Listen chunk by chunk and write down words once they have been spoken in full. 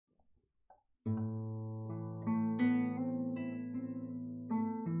Like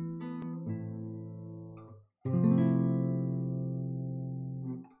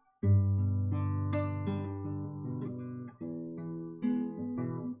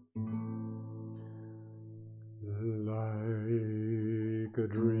a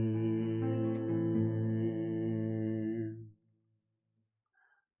dream,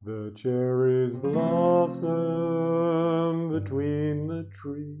 the cherries blossom between the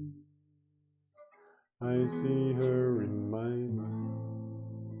trees. I see her in my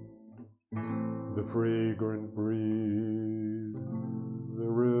mind, the fragrant breeze, the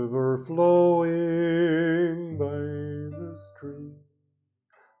river flowing by the stream.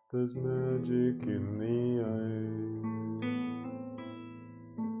 There's magic in the eyes.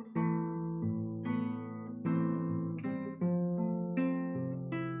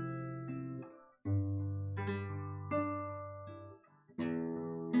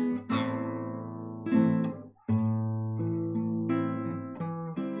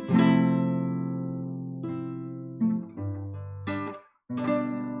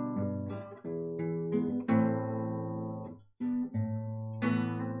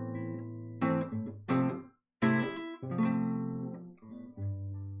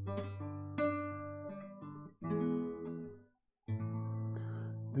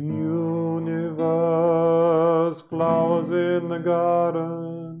 The universe, flowers in the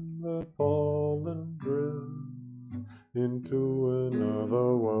garden, the pollen drifts into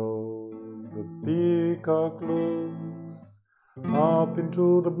another world. The peacock looks up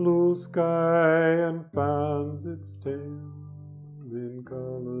into the blue sky and fans its tail in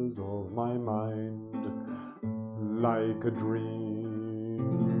colors of my mind. Like a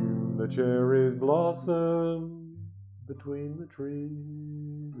dream, the cherries blossom between the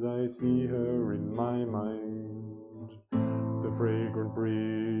trees. I see her in my mind, the fragrant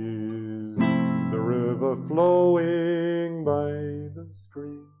breeze, the river flowing by the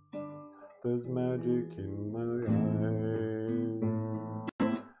stream. There's magic in my eyes.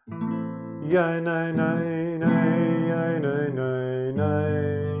 Ya na na na ya na na na.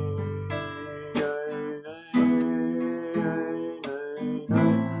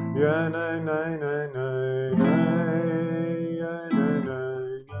 Ya na na na na na.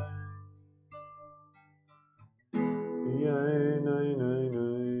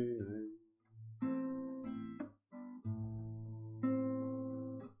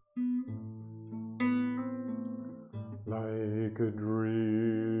 Like a dream,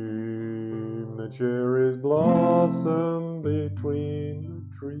 the cherries blossom between the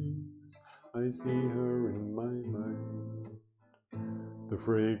trees. I see her in my mind, the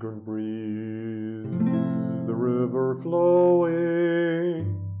fragrant breeze, the river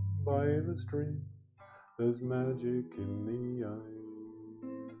flowing by the stream. There's magic in the eyes.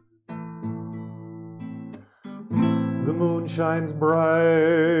 The moon shines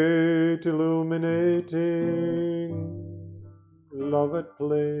bright, illuminating love at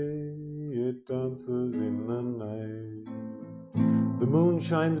play. It dances in the night. The moon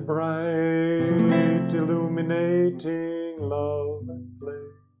shines bright, illuminating love at play.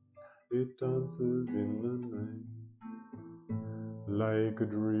 It dances in the night. Like a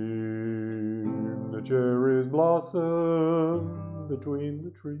dream, the cherries blossom between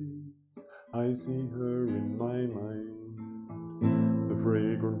the trees. I see her in my mind, the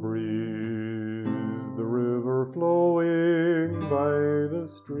fragrant breeze, the river flowing by the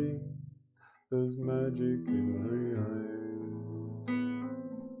stream. There's magic in her eyes.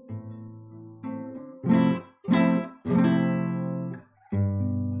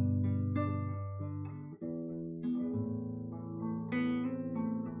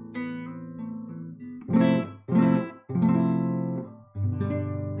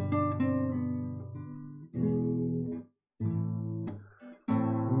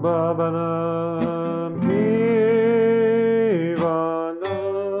 Babanam Kevalam,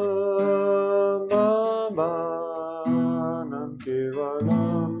 Babanam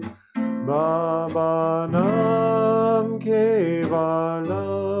Kevalam, Babanam Kevalam,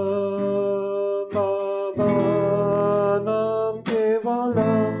 Babanam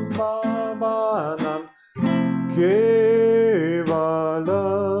Kevalam, Babanam Kevalam,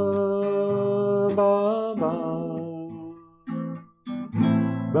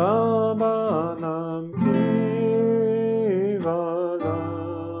 Babanam Kevalam,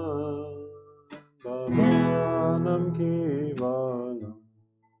 Babanam Kevalam.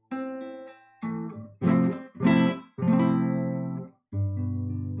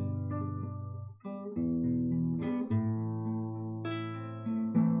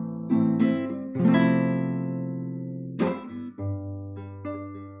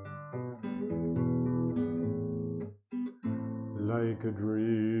 Like a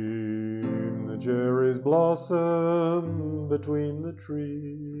dream, the cherries blossom between the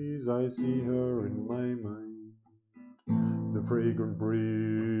trees. I see her in my mind. The fragrant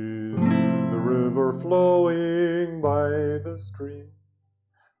breeze, the river flowing by the stream.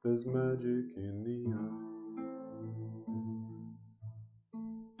 There's magic in the eye.